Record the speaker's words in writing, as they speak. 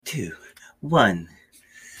two, one.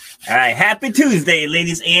 All right, happy Tuesday,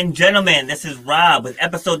 ladies and gentlemen. This is Rob with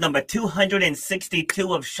episode number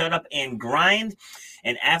 262 of Shut Up and Grind.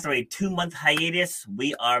 And after a 2-month hiatus,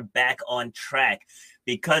 we are back on track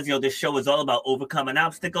because, this show is all about overcoming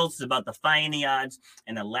obstacles. It's about defying the odds.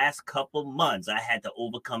 In the last couple months, I had to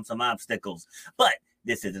overcome some obstacles. But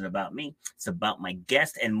this isn't about me. It's about my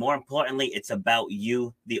guest. And more importantly, it's about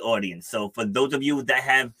you, the audience. So for those of you that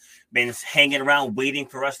have been hanging around waiting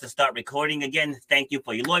for us to start recording again, thank you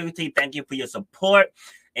for your loyalty. Thank you for your support.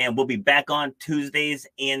 And we'll be back on Tuesdays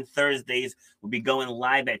and Thursdays. We'll be going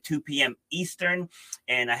live at 2 p.m. Eastern.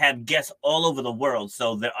 And I have guests all over the world.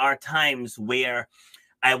 So there are times where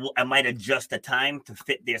I might adjust the time to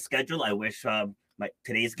fit their schedule. I wish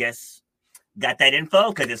today's guests got that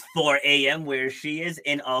info because it's 4 a.m. where she is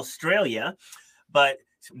in Australia. But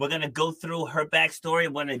we're going to go through her backstory.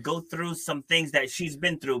 We're going to go through some things that she's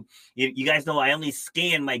been through. You guys know I only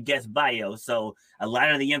scan my guest bio. So a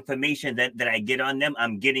lot of the information that I get on them,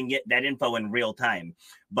 I'm getting that info in real time.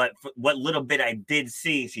 But for what little bit I did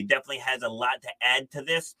see, she definitely has a lot to add to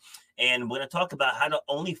this. And we're going to talk about how to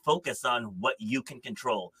only focus on what you can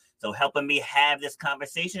control. So helping me have this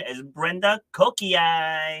conversation is Brenda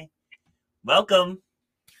Kokiai. Welcome.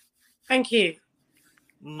 Thank you.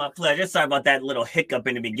 My pleasure. Sorry about that little hiccup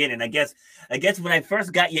in the beginning. I guess when I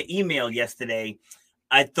first got your email yesterday,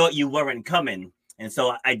 I thought you weren't coming. And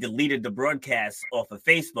so I deleted the broadcast off of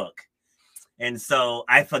Facebook. And so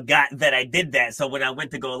I forgot that I did that. So when I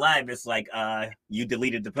went to go live, it's like, you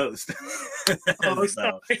deleted the post. Oh,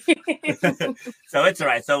 so it's all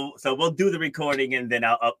right. So we'll do the recording and then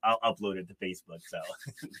I'll upload it to Facebook. So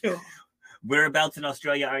Sure. Whereabouts in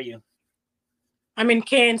Australia are you? I'm in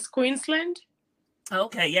Cairns, Queensland.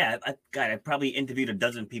 Okay, yeah. I probably interviewed a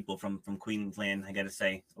dozen people from Queensland, I got to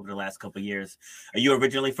say, over the last couple of years. Are you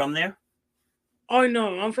originally from there? Oh,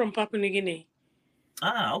 no, I'm from Papua New Guinea.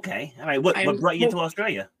 Ah, okay. All right. What brought you to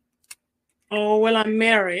Australia? Oh, well, I'm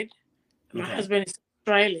married. My Okay. husband is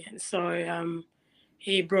Australian, so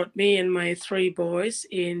he brought me and my 3 boys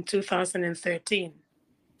in 2013.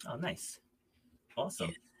 Oh, nice.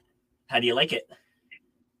 Awesome. How do you like it?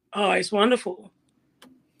 Oh, it's wonderful.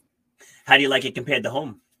 How do you like it compared to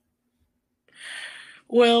home?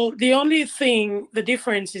 Well, the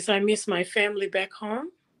difference is I miss my family back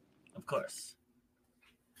home. Of course.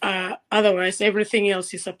 Otherwise, everything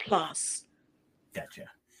else is a plus. Gotcha.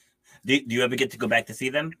 Do you ever get to go back to see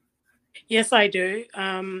them? Yes, I do.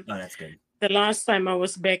 Oh, that's good. The last time I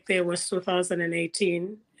was back there was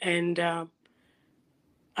 2018, and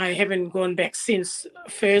I haven't gone back since,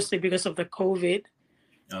 firstly because of the COVID.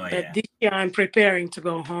 Oh, But yeah. this year I'm preparing to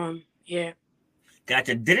go home. Yeah.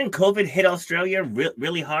 Gotcha. Didn't COVID hit Australia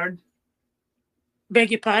really hard?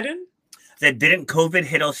 Beg your pardon? Didn't COVID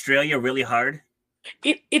hit Australia really hard?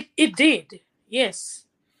 It did, yes.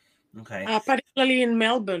 Okay. Particularly in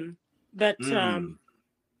Melbourne. But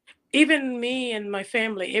even me and my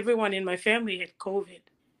family, everyone in my family had COVID.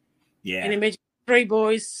 Yeah. And imagine 3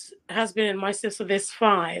 boys, husband and myself, so there's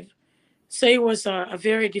 5. So it was a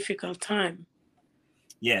very difficult time.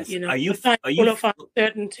 Yes. Are you full of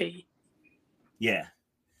uncertainty? Yeah.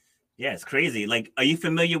 Yeah, it's crazy. Like, are you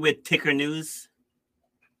familiar with Ticker News?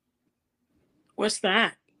 What's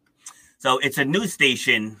that? So it's a news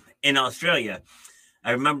station in Australia.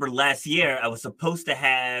 I remember last year I was supposed to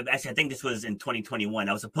have, actually, I think this was in 2021.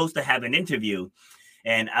 I was supposed to have an interview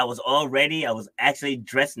and I was all ready. I was actually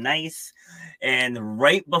dressed nice. And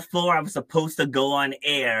right before I was supposed to go on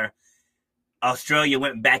air, Australia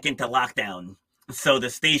went back into lockdown. So the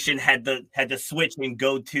station had to switch and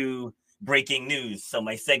go to breaking news. So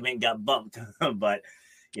my segment got bumped. But,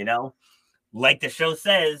 like the show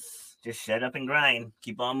says, just shut up and grind.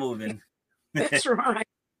 Keep on moving. That's right.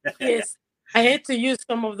 Yes. I had to use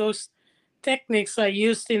some of those techniques I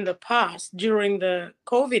used in the past during the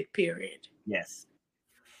COVID period. Yes.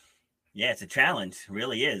 Yeah, it's a challenge. It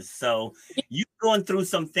really is. So you've gone through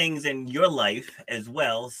some things in your life as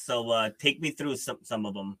well. So take me through some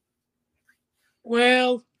of them.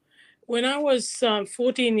 Well, when I was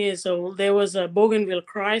 14 years old, there was a Bougainville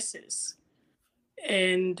crisis.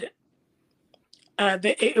 And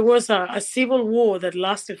it was a civil war that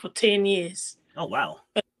lasted for 10 years. Oh, wow.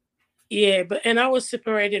 And I was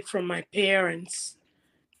separated from my parents.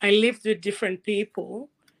 I lived with different people,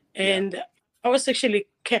 and I was actually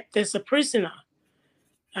kept as a prisoner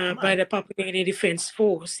by the Papua New Guinea Defense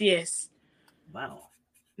Force, yes. Wow.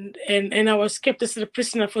 And I was kept as a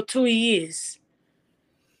prisoner for 2 years.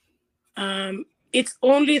 It's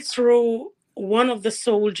only through one of the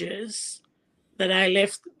soldiers that I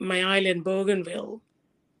left my island, Bougainville,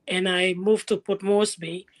 and I moved to Port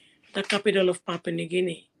Moresby, the capital of Papua New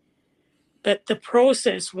Guinea. But the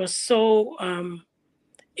process was so,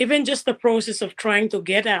 even just the process of trying to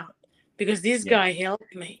get out, because this guy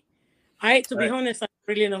helped me. To be honest, I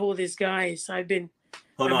don't really know who this guy is. I've been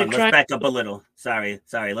Let's back up a little. Sorry.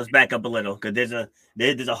 Let's back up a little because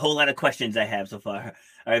there's a whole lot of questions I have so far.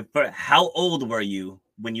 All right, how old were you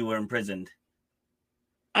when you were imprisoned?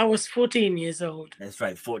 I was 14 years old. That's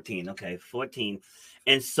right, 14. Okay, 14.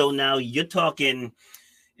 And so now you're talking,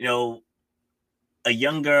 a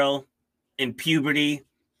young girl in puberty,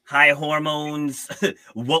 high hormones.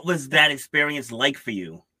 What was that experience like for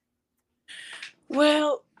you?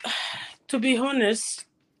 Well, to be honest,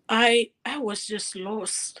 I was just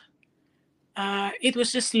lost. It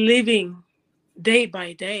was just living day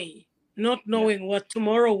by day, not knowing what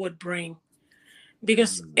tomorrow would bring.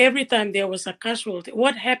 Because every time there was a casualty,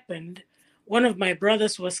 what happened? One of my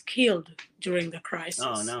brothers was killed during the crisis.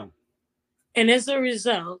 Oh, no. And as a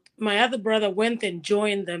result, my other brother went and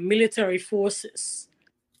joined the military forces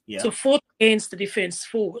to fight against the defense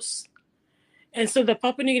force. And so the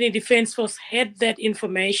Papua New Guinea Defense Force had that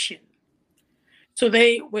information. So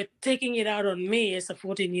they were taking it out on me as a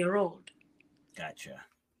 14-year-old. Gotcha.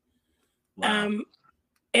 Wow.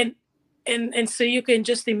 And so you can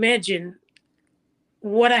just imagine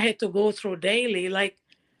what I had to go through daily. Like,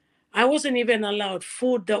 I wasn't even allowed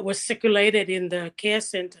food that was circulated in the care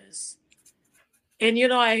centers. And,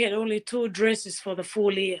 I had only 2 dresses for the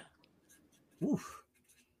full year. Oof.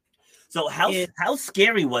 So how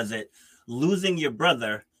scary was it losing your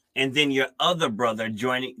brother and then your other brother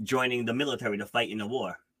joining the military to fight in the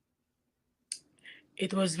war?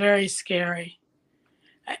 It was very scary.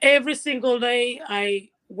 Every single day I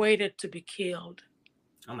waited to be killed.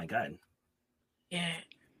 Oh my God. Yeah.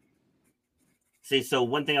 See, so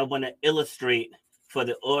one thing I want to illustrate for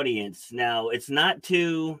the audience now, it's not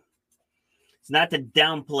to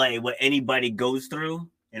downplay what anybody goes through,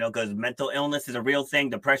 because mental illness is a real thing,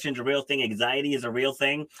 depression is a real thing, anxiety is a real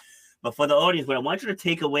thing. But for the audience, what I want you to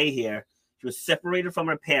take away here, she was separated from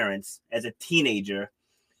her parents as a teenager.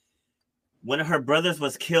 One of her brothers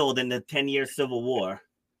was killed in the 10-year Civil War.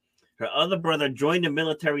 Her other brother joined the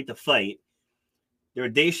military to fight. There were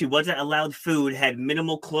days she wasn't allowed food, had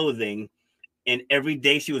minimal clothing, and every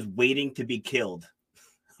day she was waiting to be killed.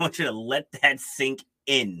 I want you to let that sink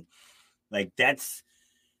in. Like, that's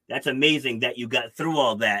amazing that you got through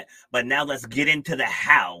all that. But now let's get into the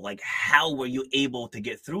how. Like, how were you able to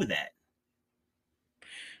get through that?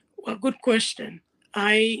 Well, good question.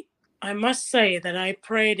 I must say that I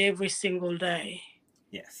prayed every single day.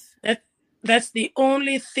 Yes. That's the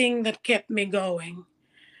only thing that kept me going.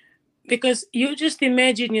 Because you just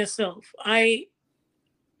imagine yourself. I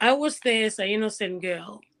was there as an innocent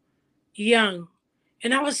girl, young,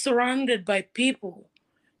 and I was surrounded by people,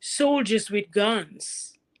 soldiers with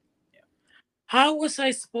guns. How was I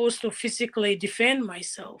supposed to physically defend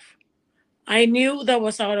myself? I knew that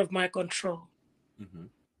was out of my control. Mm-hmm.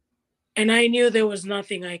 And I knew there was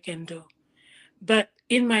nothing I can do. But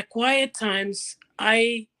in my quiet times,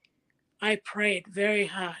 I prayed very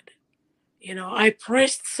hard. I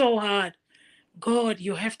pressed so hard. God,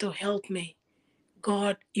 you have to help me.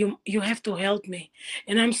 God, you have to help me.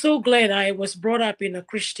 And I'm so glad I was brought up in a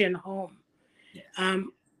Christian home. Yes.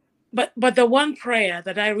 But the one prayer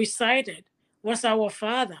that I recited was Our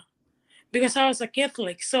Father, because I was a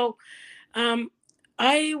Catholic. So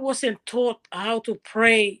I wasn't taught how to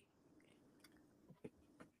pray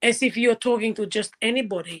as if you're talking to just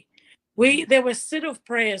anybody. There were a set of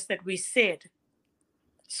prayers that we said.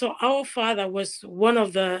 So Our Father was one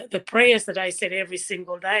of the prayers that I said every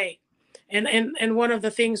single day. And one of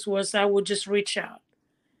the things was I would just reach out.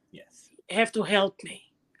 Yes. You have to help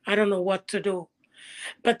me. I don't know what to do.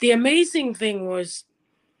 But the amazing thing was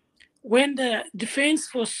when the Defense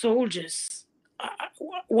Force soldiers,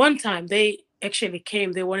 one time they actually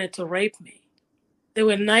came, they wanted to rape me. There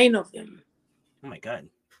were 9 of them. Oh my God.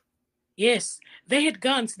 Yes, they had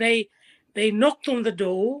guns. They knocked on the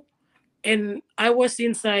door, and I was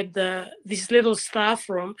inside this little staff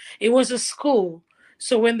room. It was a school.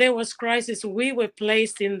 So when there was crisis, we were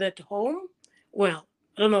placed in that home. Well,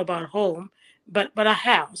 I don't know about home, but a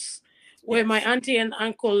house where my auntie and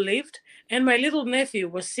uncle lived, and my little nephew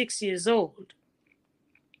was 6 years old.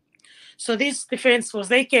 So this Defense Force,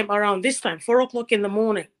 they came around this time, 4:00 in the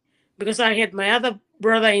morning, because I had my other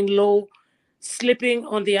brother-in-law sleeping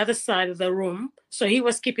on the other side of the room. So he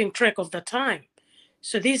was keeping track of the time.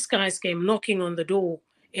 So these guys came knocking on the door,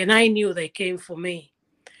 and I knew they came for me.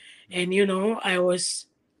 And, I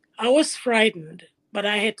was frightened, but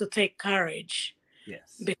I had to take courage.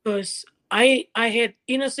 Yes. Because I had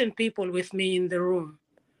innocent people with me in the room.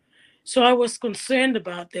 So I was concerned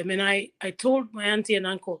about them. And I told my auntie and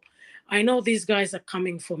uncle, I know these guys are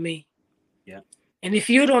coming for me. Yeah. And if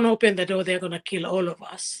you don't open the door, they're going to kill all of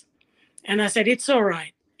us. And I said, it's all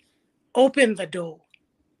right. Open the door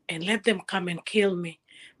and let them come and kill me.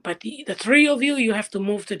 But the three of you, you have to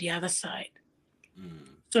move to the other side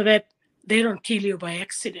so that they don't kill you by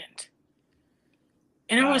accident.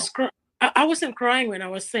 And Wow. I wasn't crying when I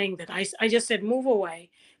was saying that. I just said, move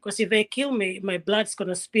away, because if they kill me, my blood's going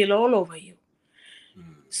to spill all over you.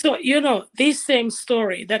 So, this same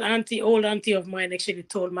story that old auntie of mine actually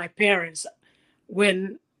told my parents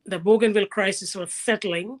when the Bougainville crisis was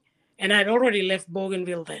settling, and I'd already left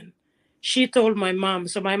Bougainville then. She told my mom.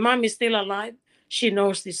 So my mom is still alive. She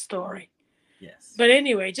knows this story. Yes. But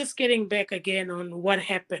anyway, just getting back again on what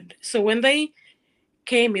happened. So when they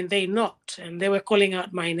came in, they knocked and they were calling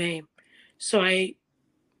out my name. So I,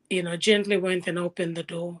 gently went and opened the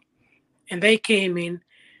door, and they came in,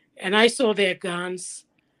 and I saw their guns,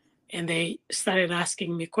 and they started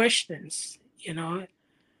asking me questions,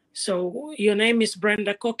 So your name is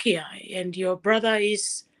Brenda Kokiai, and your brother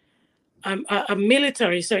is a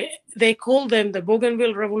military. So they call them the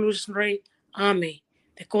Bougainville Revolutionary Army.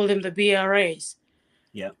 They call them the BRAs.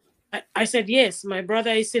 Yeah. I said, yes, my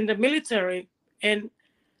brother is in the military. And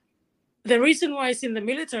the reason why he's in the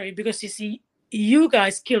military, because you see, you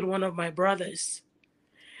guys killed one of my brothers.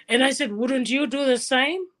 And I said, wouldn't you do the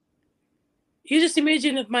same? You just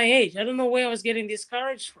imagine at my age. I don't know where I was getting this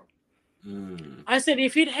courage from. I said,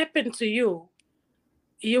 if it happened to you,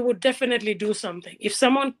 you would definitely do something. If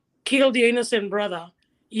someone killed your innocent brother,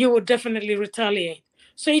 you would definitely retaliate.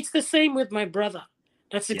 So it's the same with my brother.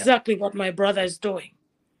 That's exactly what my brother is doing.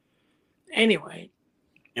 Anyway.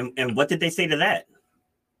 And what did they say to that?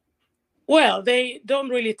 Well, they don't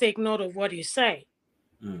really take note of what you say,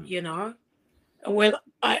 Well,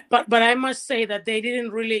 but I must say that they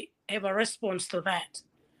didn't really have a response to that.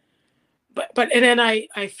 But and then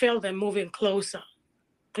I felt them moving closer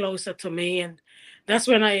to me, and that's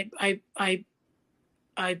when I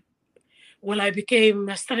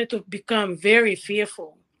started to become very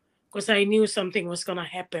fearful, because I knew something was going to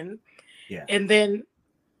happen. Yeah. And then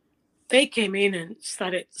they came in and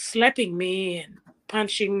started slapping me and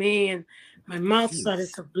punching me, and my mouth started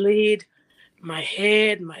to bleed. My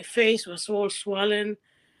head, my face was all swollen.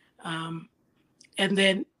 And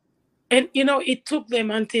it took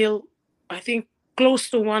them until, I think, close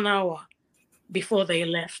to 1 hour before they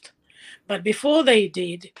left. But before they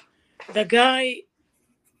did, the guy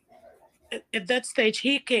at that stage,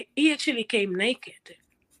 he actually came naked.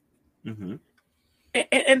 Mm-hmm.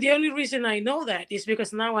 And the only reason I know that is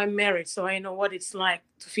because now I'm married, so I know what it's like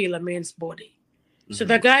to feel a man's body. Mm-hmm. So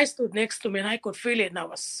the guy stood next to me, and I could feel it, and I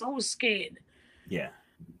was so scared. Yeah.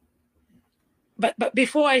 But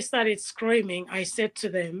before I started screaming, I said to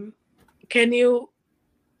them, can you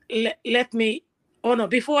let me... Oh, no,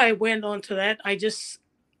 before I went on to that, I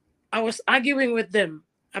was arguing with them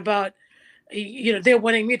about, they're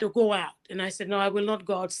wanting me to go out. And I said, no, I will not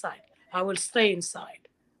go outside. I will stay inside.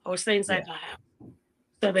 I will stay inside the house.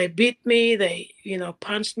 So they beat me, they,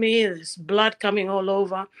 punched me, there's blood coming all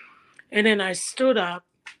over. And then I stood up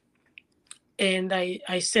and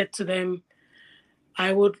I said to them,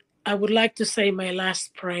 I would like to say my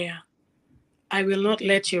last prayer. I will not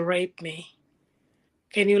let you rape me.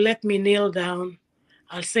 Can you let me kneel down?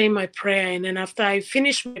 I'll say my prayer, and then after I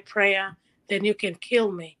finish my prayer, then you can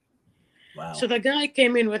kill me. Wow. So the guy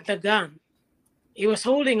came in with the gun. He was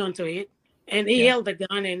holding onto it, and he held the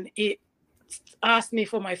gun, and he asked me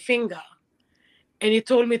for my finger. And he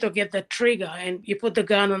told me to get the trigger, and he put the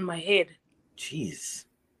gun on my head. Jeez.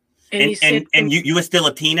 And he said... And you were still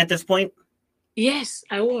a teen at this point? Yes,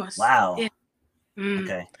 I was. Wow. Yeah.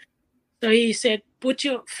 Okay. So he said, put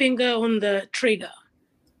your finger on the trigger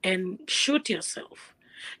and shoot yourself.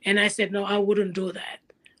 And I said, no, I wouldn't do that.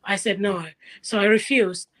 I said, no. So I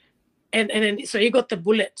refused. And then, so he got the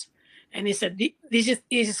bullet. And he said, this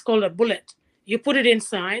is called a bullet. You put it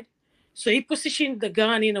inside. So he positioned the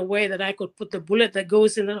gun in a way that I could put the bullet that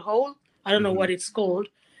goes in the hole. I don't know what it's called.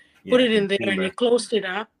 Put it in there, and he closed it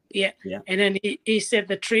up. Yeah. And then he said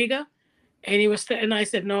the trigger. And I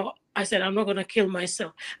said, no. I said, I'm not going to kill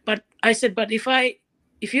myself. But I said, but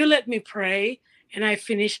if you let me pray and I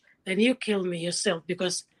finish, then you kill me yourself,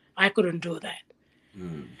 because I couldn't do that.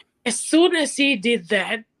 As soon as he did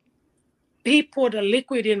that, he poured a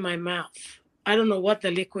liquid in my mouth. I don't know what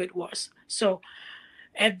the liquid was. So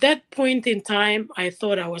at that point in time, I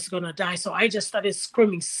thought I was going to die. So I just started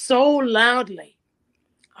screaming so loudly.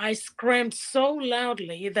 I screamed so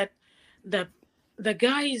loudly that the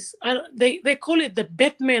guys, they call it the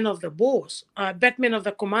Batman of the boss, Batman of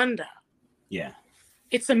the commander. Yeah.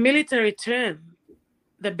 it's a military term,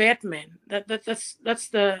 the Batman. That's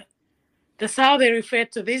how they refer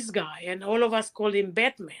to this guy, and all of us called him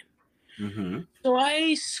Batman. Mm-hmm. So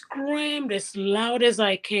I screamed as loud as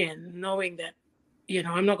I can, knowing that,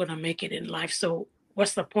 I'm not going to make it in life. So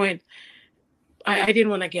what's the point? I didn't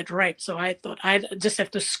want to get raped, so I thought I'd just have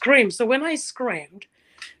to scream. So when I screamed,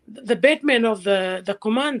 the Batman of the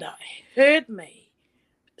commander heard me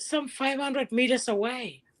some 500 meters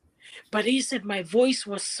away. But he said my voice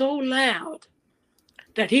was so loud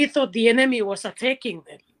that he thought the enemy was attacking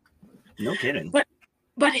them. No kidding.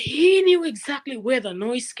 But he knew exactly where the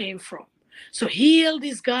noise came from. So he held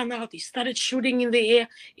his gun out. He started shooting in the air.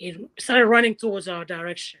 He started running towards our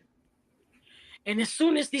direction. And as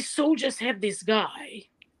soon as these soldiers had this guy,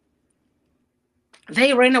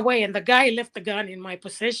 they ran away, and the guy left the gun in my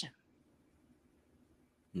possession.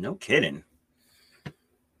 No kidding.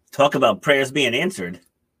 Talk about prayers being answered.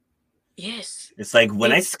 Yes. It's like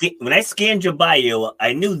when I scanned your bio,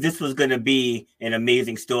 I knew this was going to be an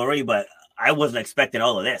amazing story, but I wasn't expecting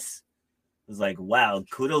all of this. It was like, wow,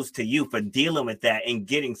 kudos to you for dealing with that and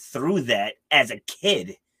getting through that as a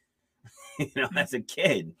kid. As a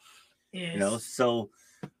kid. Yes. So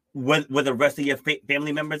were the rest of your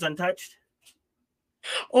family members untouched?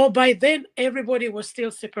 Oh, by then everybody was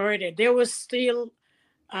still separated. They were still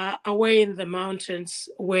away in the mountains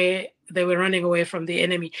where they were running away from the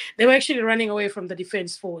enemy. They were actually running away from the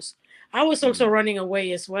defense force. I was also running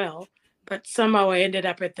away as well, but somehow I ended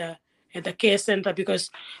up at the care center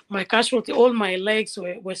because my casualty, all my legs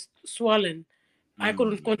were swollen. I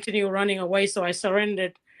couldn't continue running away, so I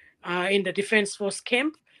surrendered in the defense force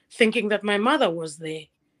camp, thinking that my mother was there.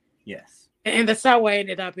 Yes. And that's how I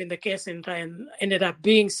ended up in the care center and ended up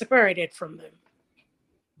being separated from them.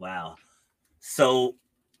 Wow. So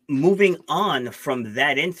moving on from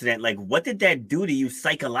that incident, like what did that do to you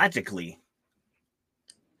psychologically?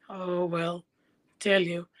 Oh, well, tell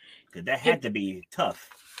you. Because that had to be tough.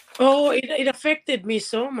 Oh, it affected me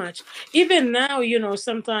so much. Even now,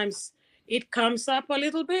 sometimes it comes up a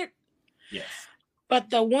little bit. Yes. But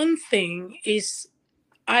the one thing is,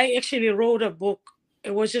 I actually wrote a book.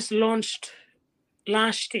 It was just launched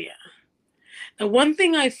last year. The one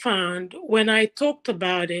thing I found when I talked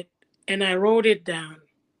about it and I wrote it down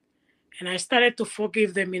and I started to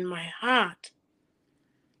forgive them in my heart,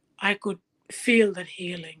 I could feel that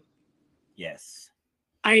healing. Yes.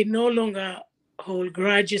 I no longer hold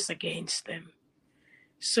grudges against them.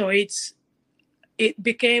 So it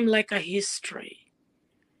became like a history.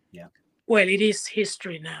 Yeah. Well, it is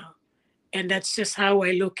history now. And that's just how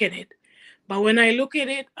I look at it. But when I look at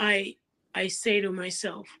it, I say to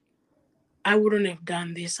myself, I wouldn't have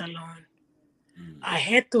done this alone. I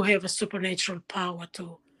had to have a supernatural power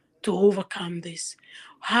to overcome this.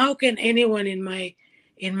 How can anyone in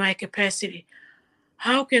my capacity,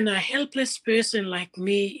 how can a helpless person like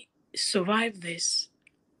me survive this?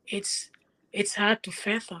 It's hard to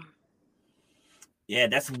fathom. Yeah,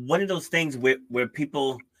 that's one of those things where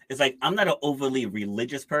people, it's like, I'm not an overly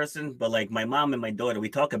religious person, but like my mom and my daughter, we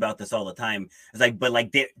talk about this all the time. It's like, but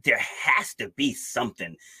like there has to be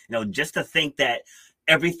something, just to think that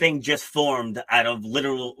everything just formed out of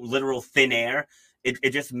literal thin air.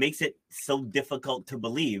 It just makes it so difficult to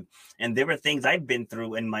believe. And there were things I've been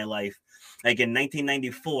through in my life. Like in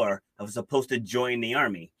 1994, I was supposed to join the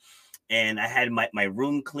army. And I had my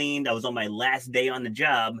room cleaned. I was on my last day on the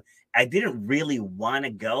job. I didn't really want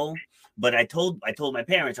to go, but I told my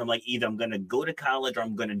parents, I'm like, either I'm going to go to college or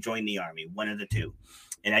I'm going to join the army, one of the two.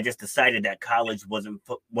 And I just decided that college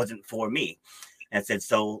wasn't for me. And I said,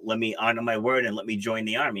 so let me honor my word and let me join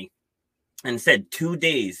the army. And said 2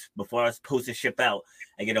 days before I was supposed to ship out,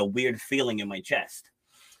 I get a weird feeling in my chest.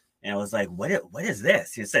 And I was like, what is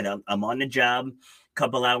this? He said, I'm on the job.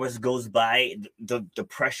 Couple hours goes by. The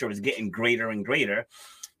pressure is getting greater and greater.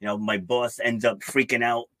 My boss ends up freaking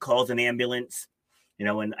out, calls an ambulance,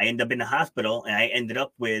 and I end up in the hospital, and I ended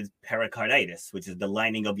up with pericarditis, which is the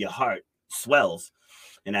lining of your heart swells.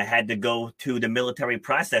 And I had to go to the military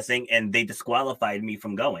processing, and they disqualified me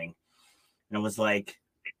from going. And I was like,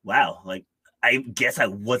 wow, like, I guess I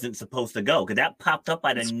wasn't supposed to go because that popped up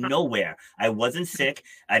out of nowhere. I wasn't sick.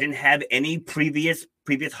 I didn't have any previous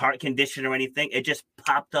heart condition or anything. It just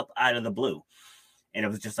popped up out of the blue. And it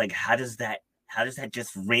was just like, how does that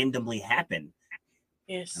just randomly happen?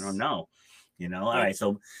 Yes. I don't know. All right.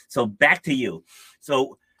 So back to you.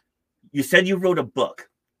 So you said you wrote a book.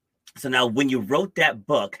 So now when you wrote that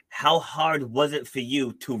book, how hard was it for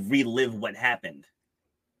you to relive what happened?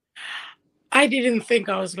 I didn't think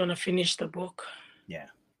I was going to finish the book. Yeah.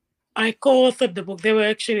 I co-authored the book. There were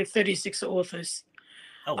actually 36 authors.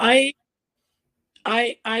 Oh, wow.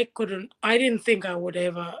 I didn't think I would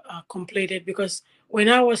ever complete it, because when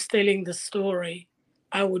I was telling the story,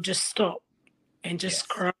 I would just stop and just Yes.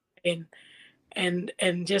 cry,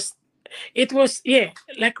 and just, it was, yeah,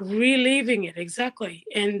 like reliving it exactly.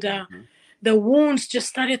 And Mm-hmm. the wounds just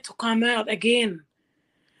started to come out again,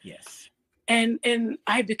 Yes. and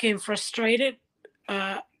I became frustrated.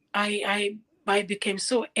 I became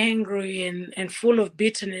so angry and full of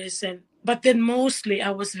bitterness, and but then mostly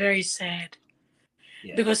I was very sad,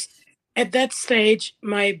 because Yes. at that stage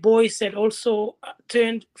my boys had also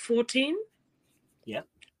turned 14. Yep.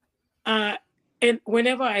 uh, and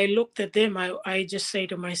whenever I looked at them, I just say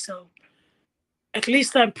to myself, at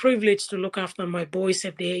least I'm privileged to look after my boys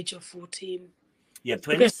at the age of 14. You have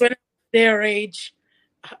Because twins? when I was their age,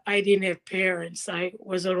 I didn't have parents. I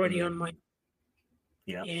was already on my, Mm.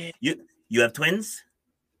 Yeah. yeah. You have twins?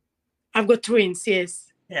 I've got twins, yes.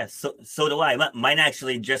 Yeah. So do I. Mine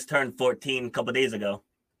actually just turned 14 a couple days ago.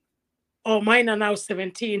 Oh, mine are now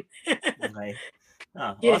 17. Okay.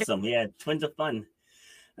 Oh, Yeah, awesome. Yeah, twins are fun.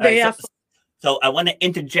 All right. they So are. so I want to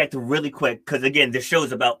interject really quick because again, this show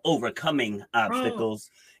is about overcoming Oh, obstacles.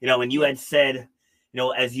 And you yeah. had said,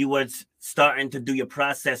 as you were starting to do your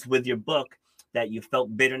process with your book, that you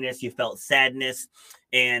felt bitterness, you felt sadness.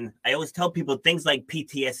 And I always tell people things like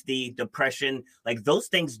PTSD, depression, like those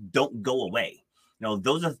things don't go away.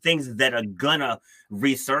 Those are things that are gonna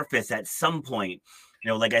resurface at some point.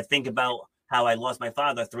 Like I think about how I lost my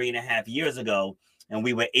father 3.5 years ago, and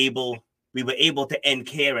we were able to end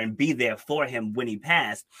care and be there for him when he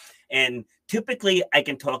passed. And typically I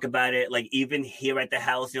can talk about it, like even here at the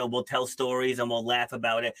house, we'll tell stories and we'll laugh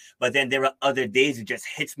about it. But then there are other days it just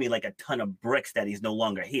hits me like a ton of bricks that he's no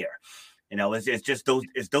longer here. It's just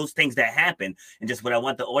those things that happen. And just what I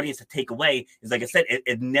want the audience to take away is, like I said,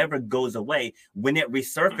 it never goes away. When it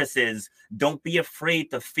resurfaces, don't be afraid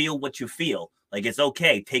to feel what you feel. Like, it's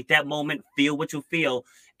okay. Take that moment, feel what you feel,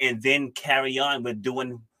 and then carry on with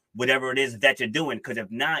doing whatever it is that you're doing. Because if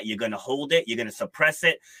not, you're going to hold it, you're going to suppress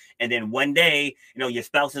it. And then one day, your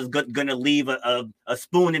spouse is going to leave a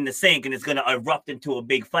spoon in the sink and it's going to erupt into a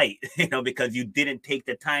big fight, because you didn't take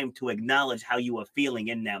the time to acknowledge how you were feeling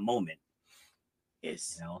in that moment.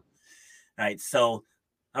 Yes. All right. So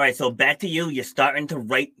back to you. You're starting to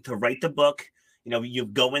write the book. You're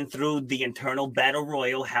going through the internal battle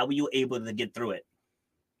royal. How were you able to get through it?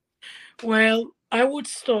 Well, I would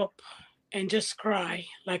stop and just cry,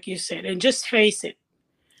 like you said, and just face it.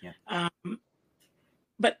 Yeah.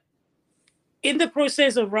 But in the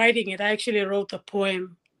process of writing it, I actually wrote a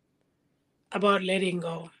poem about letting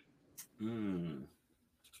go Mm.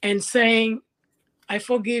 and saying, I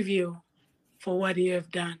forgive you for what you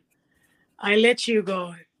have done. I let you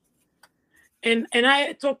go. And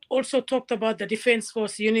I also talked about the Defense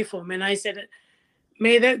Force uniform, and I said,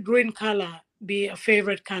 may that green color be a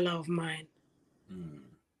favorite color of mine. Mm.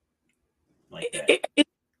 Like that.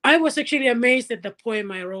 I was actually amazed at the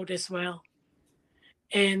poem I wrote as well.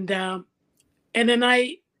 And then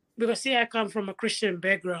because I come from a Christian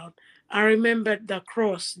background, I remembered the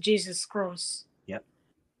cross, Jesus' cross, Yep.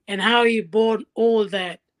 and how he bore all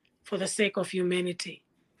that for the sake of humanity.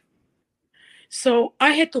 So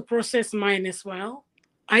I had to process mine as well.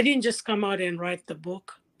 I didn't just come out and write the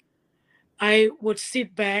book. I would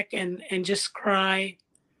sit back and just cry,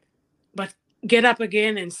 but get up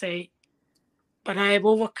again and say, but I have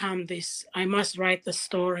overcome this. I must write the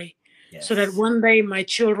story so that Yes. one day my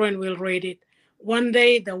children will read it. One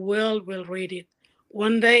day the world will read it.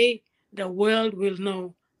 One day the world will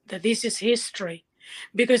know that this is history.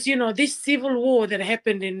 Because, this civil war that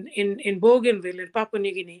happened in Bougainville, in Papua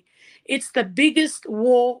New Guinea, it's the biggest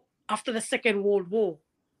war after the Second World War.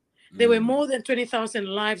 There were Mm. more than 20,000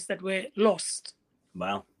 lives that were lost.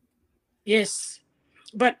 Wow. Yes.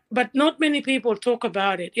 But not many people talk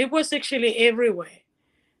about it. It was actually everywhere.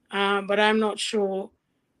 But I'm not sure,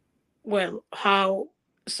 well, how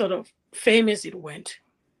sort of famous it went,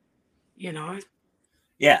 you know.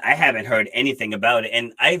 Yeah, I haven't heard anything about it,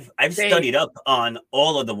 and I've They, studied up on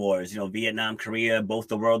all of the wars. Vietnam, Korea, both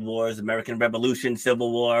the World Wars, American Revolution,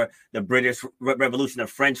 Civil War, the British Revolution, the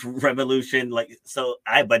French Revolution.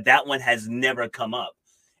 But that one has never come up.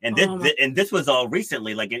 And this, oh my, and this was all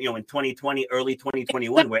recently, like in 2020, early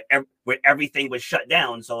 2021, where everything was shut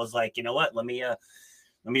down. So I was like, you know what? Let me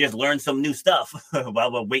just learn some new stuff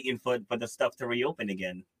while we're waiting for the stuff to reopen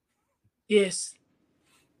again. yes.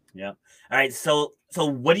 Yeah. All right. So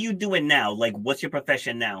what are you doing now? Like, what's your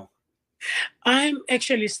profession now? I'm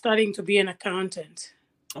actually studying to be an accountant.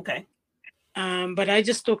 Okay. But I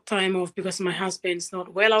just took time off because my husband's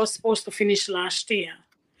not well. I was supposed to finish last year.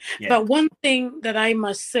 Yeah. But one thing that I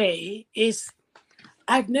must say is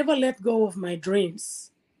I've never let go of my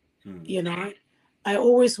dreams. You know, I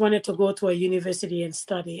always wanted to go to a university and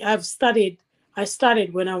study. I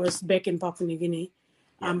started when I was back in Papua New Guinea,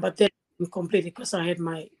 but then completely because I had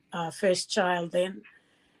my first child then.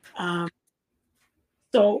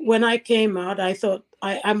 So when I came out, I thought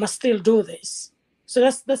I must still do this. So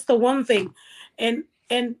that's the one thing, and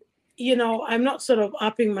you know, I'm not sort of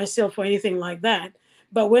upping myself or anything like that.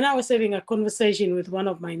 But when I was having a conversation with one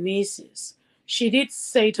of my nieces, she did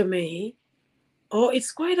say to me, "Oh,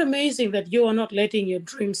 it's quite amazing that you are not letting your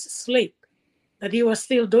dreams sleep, that you are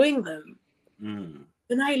still doing them."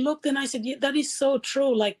 And I looked and I said, yeah, that is so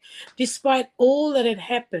true. Like, despite all that had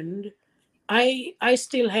happened, I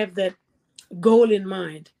still have that goal in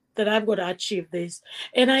mind that I've got to achieve this.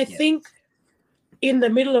 And I think in the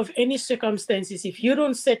middle of any circumstances, if you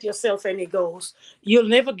don't set yourself any goals, you'll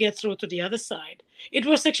never get through to the other side. It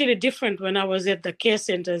was actually different when I was at the care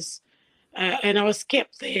centers and I was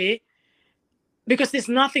kept there because there's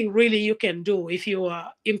nothing really you can do. If you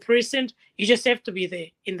are imprisoned, you just have to be there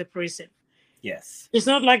in the prison. Yes. It's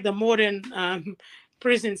not like the modern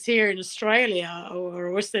prisons here in Australia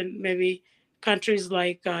or Western, maybe countries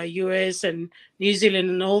like US and New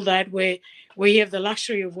Zealand and all that, where you have the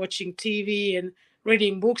luxury of watching TV and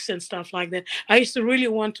reading books and stuff like that. I used to really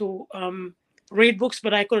want to read books,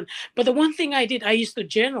 but I couldn't. But the one thing I did, I used to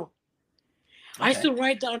journal. Okay. I used to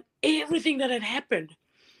write down everything that had happened.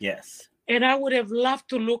 Yes. And I would have loved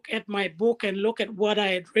to look at my book and look at what I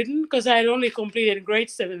had written, because I had only completed grade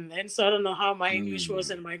 7 then, so I don't know how my English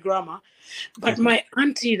was and my grammar. But my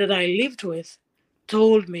auntie that I lived with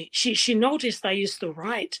told me, she noticed I used to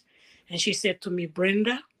write, and she said to me,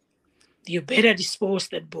 "Brenda, you better dispose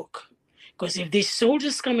that book, because if these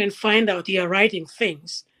soldiers come and find out you're writing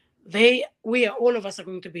things, all of us are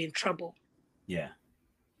going to be in trouble." Yeah.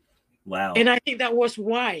 Wow. And I think that was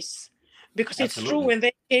wise, because Absolutely. It's true, when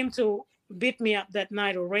they came to beat me up that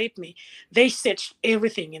night or rape me, they searched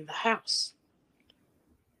everything in the house.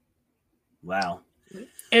 Wow.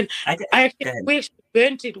 And we actually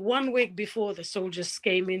burnt it 1 week before the soldiers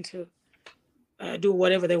came in to do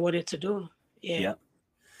whatever they wanted to do. Yeah.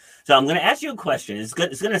 So I'm going to ask you a question. It's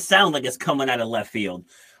going to sound like it's coming out of left field,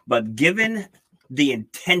 but given the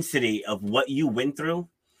intensity of what you went through,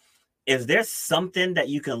 is there something that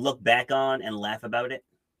you can look back on and laugh about it?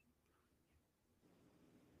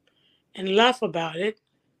 And laugh about it?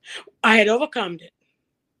 I had overcome it.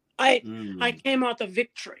 I came out of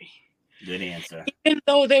victory. Good answer. Even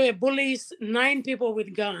though there were bullies, 9 people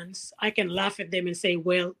with guns, I can laugh at them and say,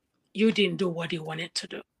 well, you didn't do what you wanted to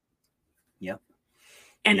do. Yep.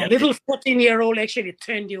 And a little 14-year-old actually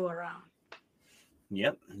turned you around.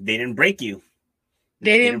 Yep. They didn't break you.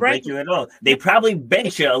 They didn't break you at all. They probably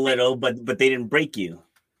bent you a little, but they didn't break you.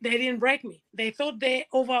 They didn't break me. They thought they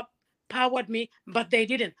overpowered me, but they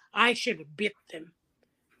didn't. I should have beat them.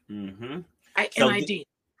 Mm-hmm. I did.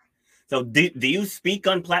 So do you speak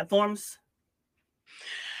on platforms?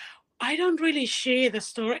 I don't really share the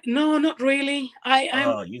story. No, not really.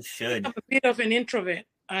 You should. I'm a bit of an introvert.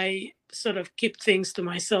 I sort of keep things to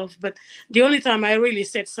myself. But the only time I really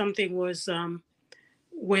said something was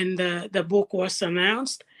when the book was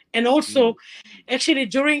announced. And also, actually,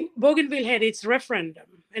 during Bougainville had its referendum.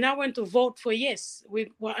 And I went to vote for yes.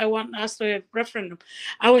 I want us to have referendum.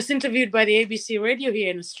 I was interviewed by the ABC radio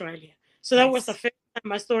here in Australia. So that was the first time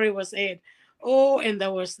my story was aired. Oh, and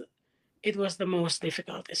it was the most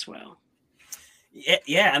difficult as well.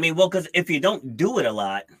 Yeah. I mean, well, because if you don't do it a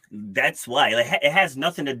lot, that's why. It has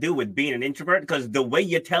nothing to do with being an introvert, because the way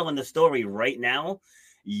you're telling the story right now,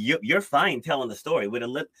 you're fine telling the story with a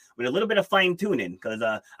little bit of fine tuning, because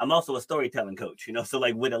I'm also a storytelling coach, so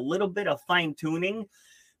like with a little bit of fine tuning,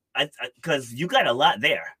 because you got a lot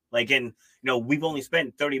there. Like, and we've only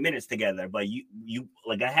spent 30 minutes together, but you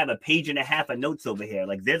like, I have a page and a half of notes over here.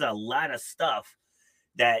 Like, there's a lot of stuff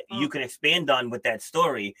that you can expand on with that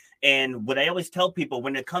story. And what I always tell people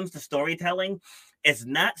when it comes to storytelling, it's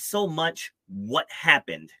not so much what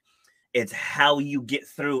happened. It's how you get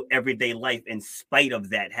through everyday life in spite of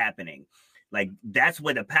that happening. Like, that's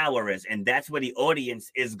where the power is. And that's where the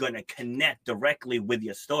audience is going to connect directly with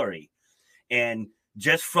your story. And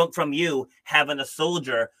just from you having a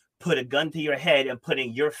soldier put a gun to your head and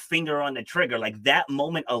putting your finger on the trigger, like that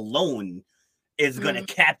moment alone is going to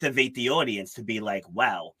captivate the audience to be like,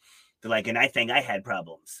 wow. Like, and I think I had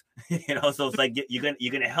problems, so it's like, you're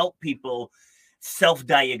going to help people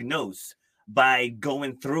self-diagnose by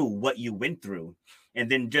going through what you went through. And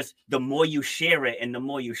then just the more you share it and the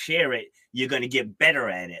more you share it, you're going to get better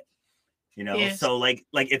at it, Yes. So like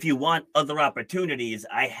if you want other opportunities,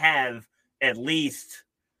 I have at least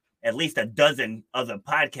a dozen other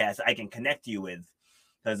podcasts I can connect you with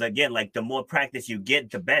Because again, like the more practice you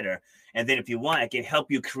get, the better. And then if you want, I can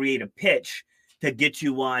help you create a pitch to get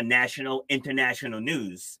you on national, international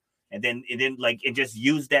news. And then like it just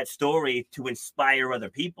use that story to inspire other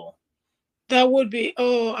people. That would be,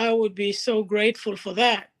 I would be so grateful for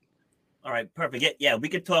that. All right, perfect. Yeah, we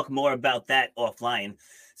could talk more about that offline.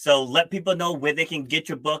 So let people know where they can get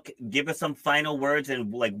your book. Give us some final words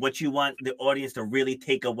and like what you want the audience to really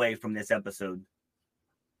take away from this episode.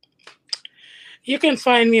 You can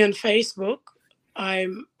find me on Facebook.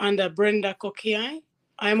 I'm under Brenda Kokiai.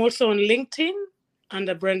 I'm also on LinkedIn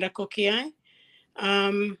under Brenda Kokiai.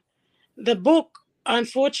 The book,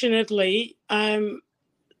 unfortunately, I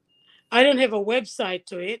don't have a website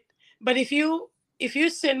to it. But if you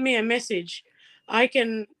send me a message, I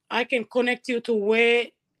can connect you to where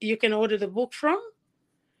you can order the book from.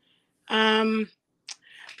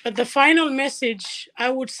 But the final message I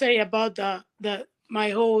would say about my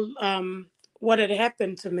whole what had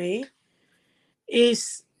happened to me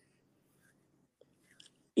is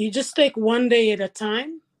you just take one day at a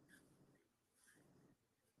time.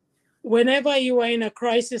 Whenever you are in a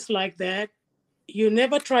crisis like that, you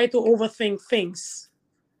never try to overthink things.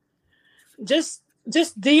 Just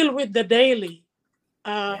deal with the daily.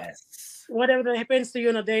 Yes. Whatever happens to you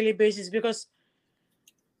on a daily basis, because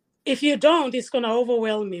if you don't, it's going to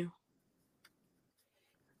overwhelm you.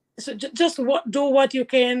 So just do what you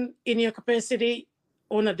can in your capacity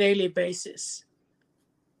on a daily basis.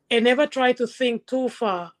 And never try to think too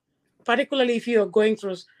far, particularly if you're going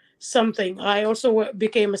through something. I also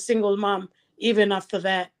became a single mom even after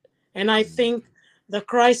that. And I think the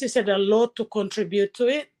crisis had a lot to contribute to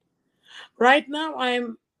it. Right now,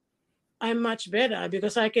 I'm much better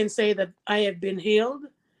because I can say that I have been healed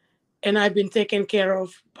and I've been taken care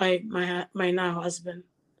of by my now husband.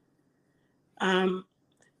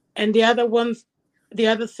 And the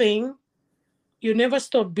other thing, you never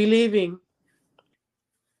stop believing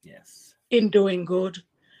in doing good,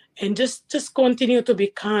 and just continue to be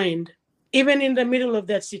kind, even in the middle of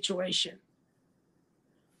that situation.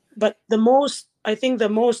 But I think the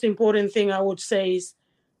most important thing I would say is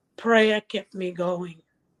prayer kept me going.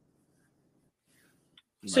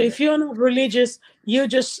 So if you're not religious, you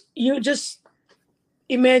just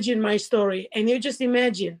imagine my story, and you just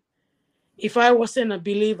imagine if I wasn't a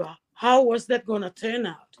believer, how was that going to turn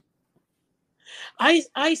out?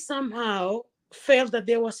 I somehow felt that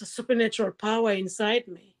there was a supernatural power inside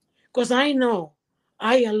me, because I know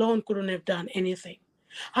I alone couldn't have done anything.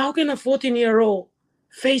 How can a 14-year-old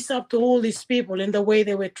face up to all these people in the way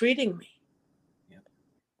they were treating me? Yep.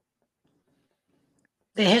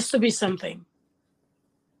 There has to be something.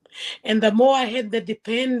 And the more I had the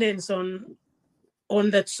dependence on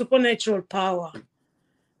that supernatural power,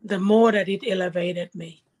 the more that it elevated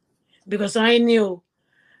me. Because I knew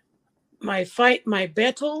my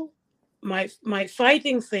battle, my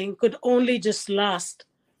fighting thing could only just last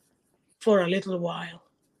for a little while.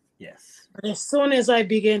 Yes. But as soon as I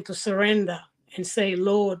began to surrender and say,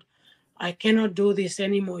 Lord, I cannot do this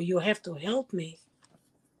anymore. You have to help me.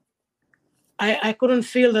 I couldn't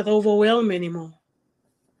feel that overwhelm anymore.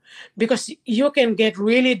 Because you can get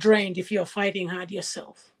really drained if you're fighting hard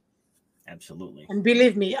yourself. Absolutely. And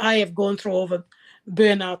believe me, I have gone through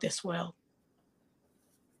burnout as well.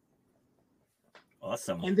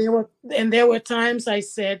 Awesome. And there were times I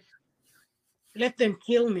said, let them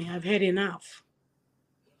kill me. I've had enough.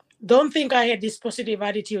 Don't think I had this positive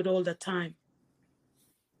attitude all the time.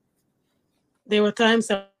 There were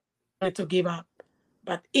times I wanted to give up.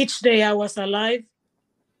 But each day I was alive,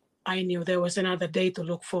 I knew there was another day to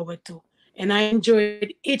look forward to. And I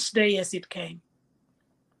enjoyed each day as it came.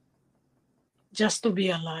 Just to be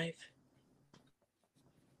alive.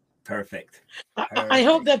 Perfect. I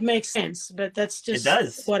hope that makes sense, but that's just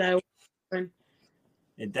what I want.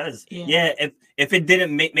 It does. Yeah, if it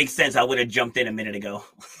didn't make sense, I would have jumped in a minute ago.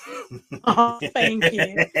 Oh, thank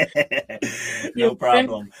you. No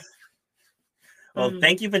problem. Well,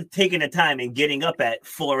 thank you for taking the time and getting up at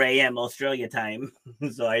 4 a.m. Australia time.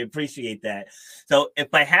 So I appreciate that. So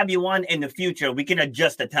if I have you on in the future, we can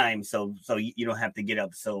adjust the time so you don't have to get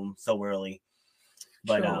up so early.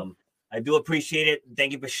 But sure. I do appreciate it.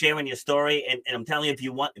 Thank you for sharing your story. And I'm telling you, if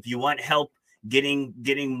you want help getting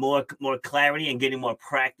more clarity and getting more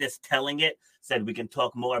practice telling it, said we can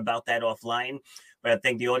talk more about that offline. But I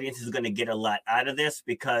think the audience is going to get a lot out of this,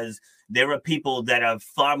 because there are people that are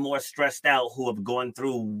far more stressed out who have gone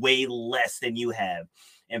through way less than you have.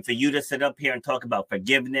 And for you to sit up here and talk about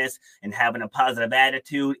forgiveness and having a positive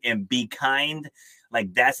attitude and be kind,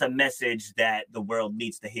 like that's a message that the world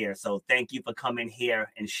needs to hear. So thank you for coming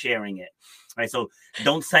here and sharing it. All right, so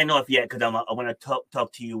don't sign off yet, because I want to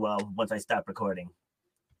talk to you once I stop recording.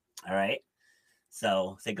 All right.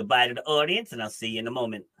 So say goodbye to the audience, and I'll see you in a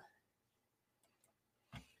moment.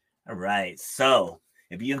 All right. So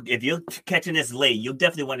if you're catching this late, you'll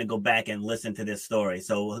definitely want to go back and listen to this story.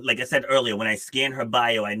 So, like I said earlier, when I scanned her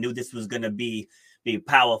bio, I knew this was gonna be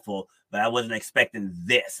powerful, but I wasn't expecting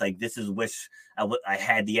this. Like, this is wish I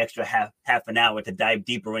had the extra half an hour to dive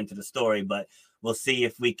deeper into the story. But we'll see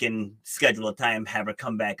if we can schedule a time, have her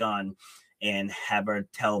come back on, and have her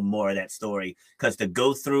tell more of that story. Because to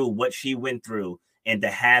go through what she went through and to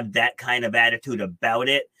have that kind of attitude about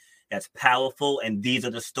it, that's powerful. And these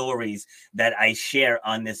are the stories that I share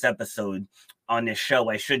on this episode, on this show,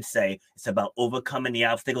 I should say. It's about overcoming the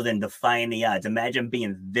obstacles and defying the odds. Imagine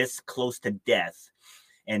being this close to death,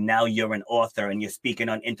 and now you're an author and you're speaking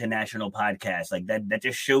on international podcasts. Like that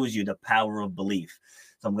just shows you the power of belief.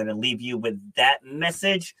 So I'm going to leave you with that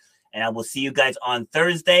message, and I will see you guys on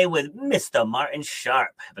Thursday with Mr. Martin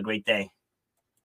Sharp. Have a great day.